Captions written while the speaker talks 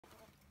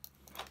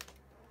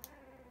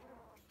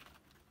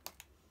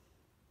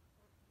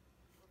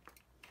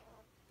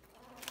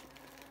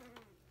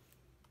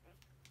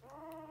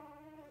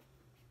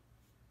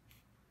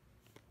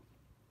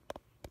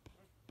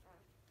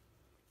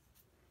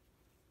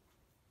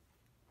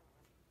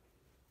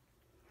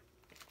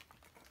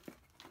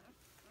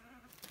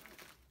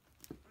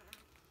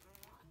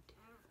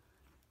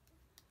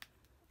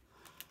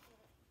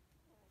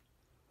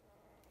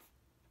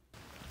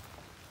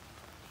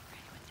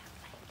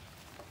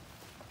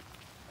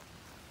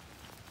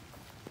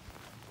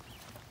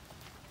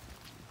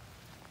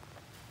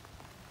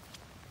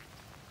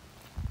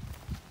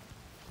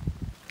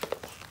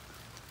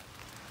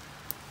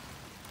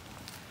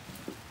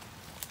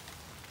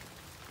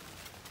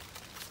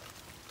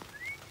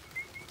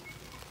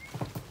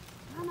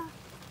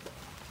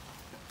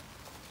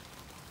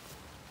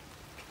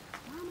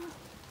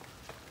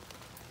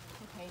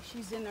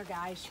She's in there,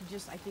 guys.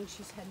 I think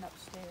she's heading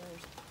upstairs.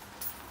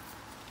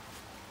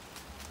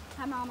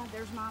 Hi, Mama.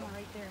 There's Mama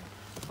right there.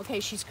 Okay,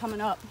 she's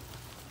coming up.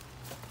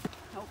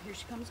 Oh, here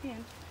she comes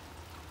again.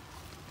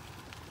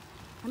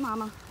 Hi,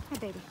 Mama. Hi,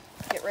 baby.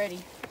 Get ready.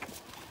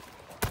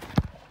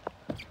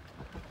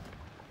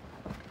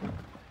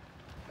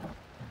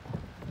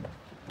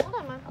 Hold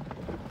on, Mom.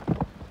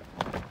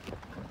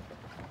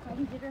 I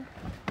can get her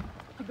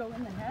to go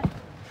in the net.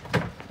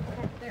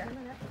 Okay, there.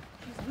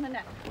 She's in the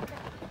net. Okay.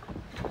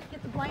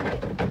 Get the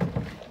blanket.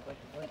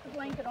 Get the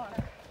blanket on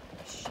her.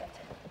 Shit.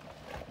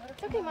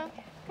 It's okay, Mom.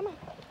 Come on.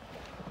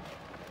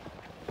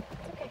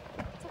 It's okay.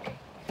 It's okay.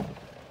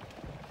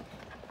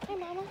 Hey,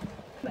 Mama.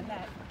 The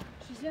net.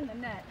 She's in the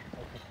net.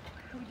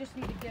 We just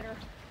need to get her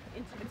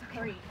into the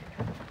crate.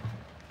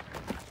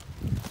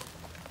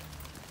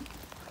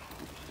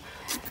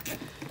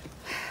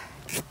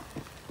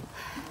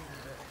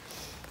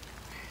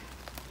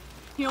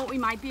 You know what we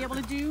might be able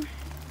to do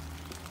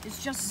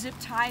is just zip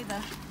tie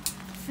the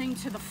thing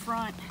to the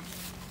front.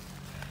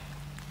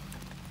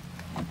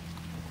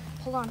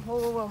 Hold on. Whoa,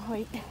 whoa, whoa.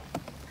 Wait.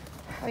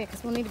 Oh, yeah,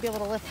 because we'll need to be able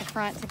to lift the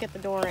front to get the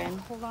door in.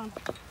 Hold on.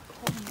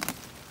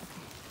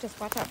 Just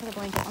watch out for the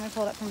blanket. Let me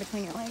pull it up from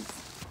between your legs.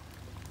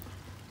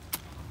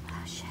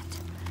 Oh, shit.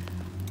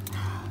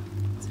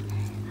 It's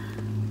okay.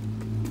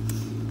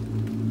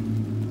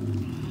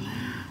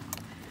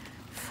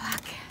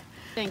 Fuck.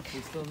 Think.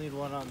 We still need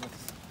one on this.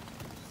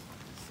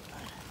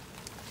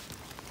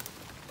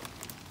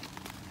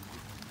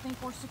 Think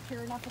we're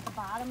secure enough at the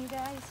bottom, you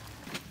guys?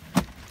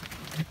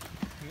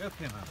 You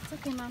okay, Mom? It's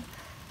okay, Mom.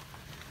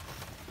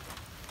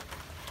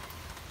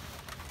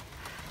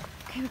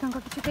 Okay, we're gonna go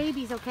get your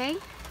babies, okay?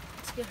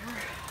 Let's get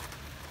her.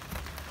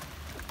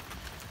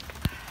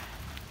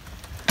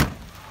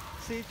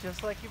 See,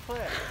 just like you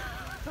planned.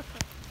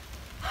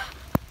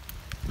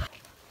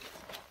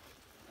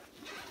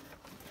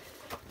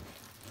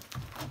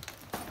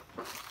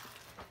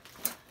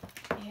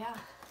 Yeah.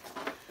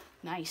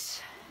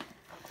 Nice.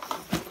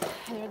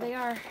 There they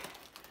are.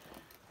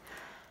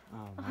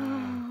 Oh,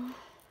 man.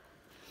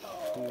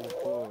 Two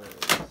boys.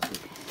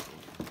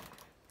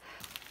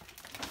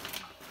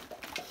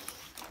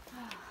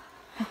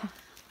 Hi,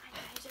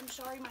 guys. I'm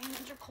sorry. My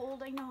hands are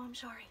cold. I know. I'm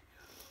sorry.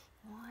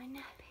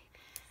 1,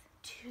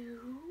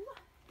 2.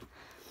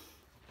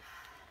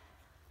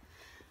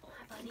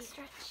 Hi, buddy.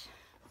 Stretch.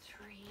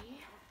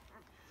 3,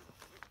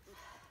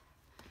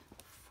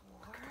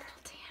 4.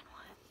 Little tan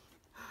one.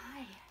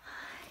 Hi.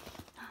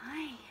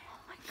 Hi. Oh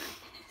my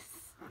goodness.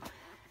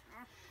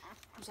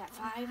 Was that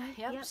 5?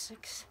 Yep. Yep.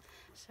 6,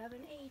 7,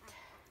 8.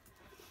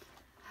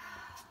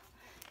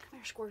 Come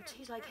here, Squirts.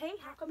 He's like, hey,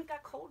 how come it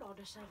got cold all of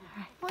a sudden?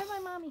 Where's my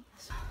mommy?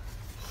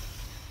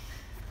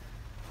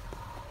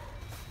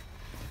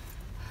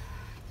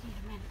 Need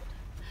a minute.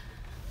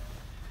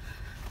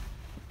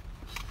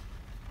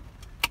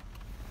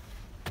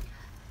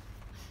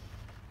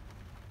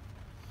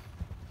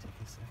 Take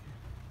a second.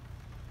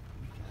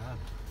 We got it.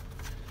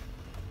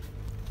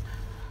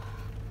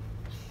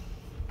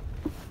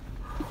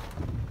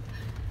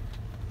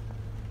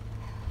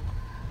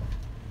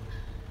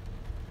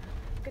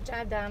 Good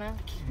job, Donna.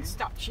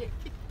 Stop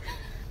shaking.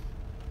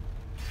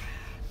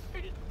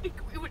 I didn't think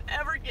we would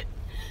ever get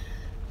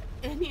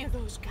any of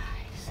those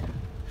guys.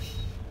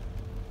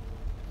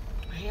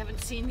 I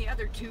haven't seen the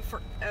other 2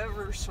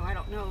 forever, so I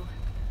don't know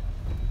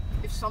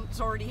if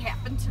something's already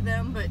happened to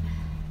them, but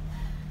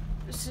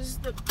this is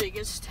the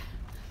biggest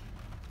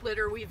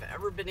litter we've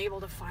ever been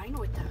able to find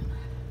with them.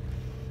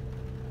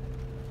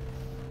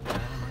 Got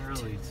them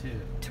early, too.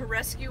 To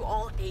rescue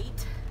all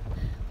 8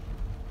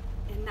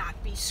 and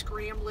not be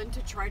scrambling to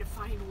try to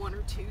find 1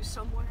 or 2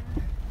 somewhere.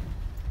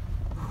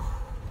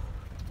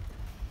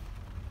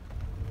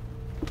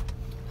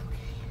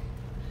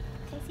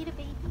 Can I see the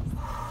babies?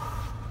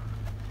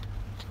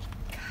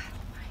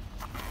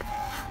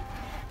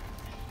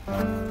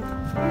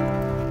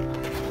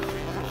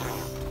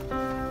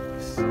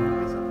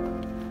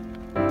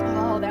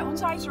 Oh, that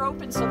one's eyes are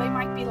open, so they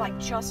might be like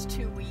just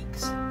 2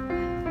 weeks.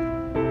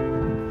 They're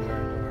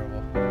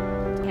adorable.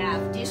 Yeah,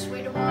 this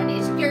little one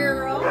is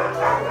girl.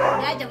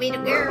 That's a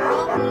little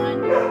girl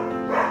one.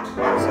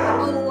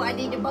 Oh, I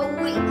need a boy.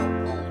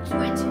 Oh,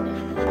 sweating.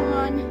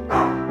 One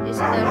is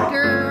a little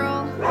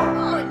girl.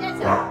 Oh,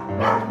 that's a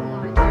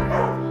big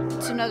one.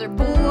 It's another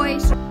boy.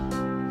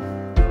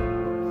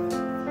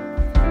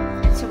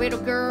 It's a little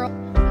girl.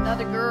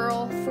 Another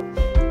girl.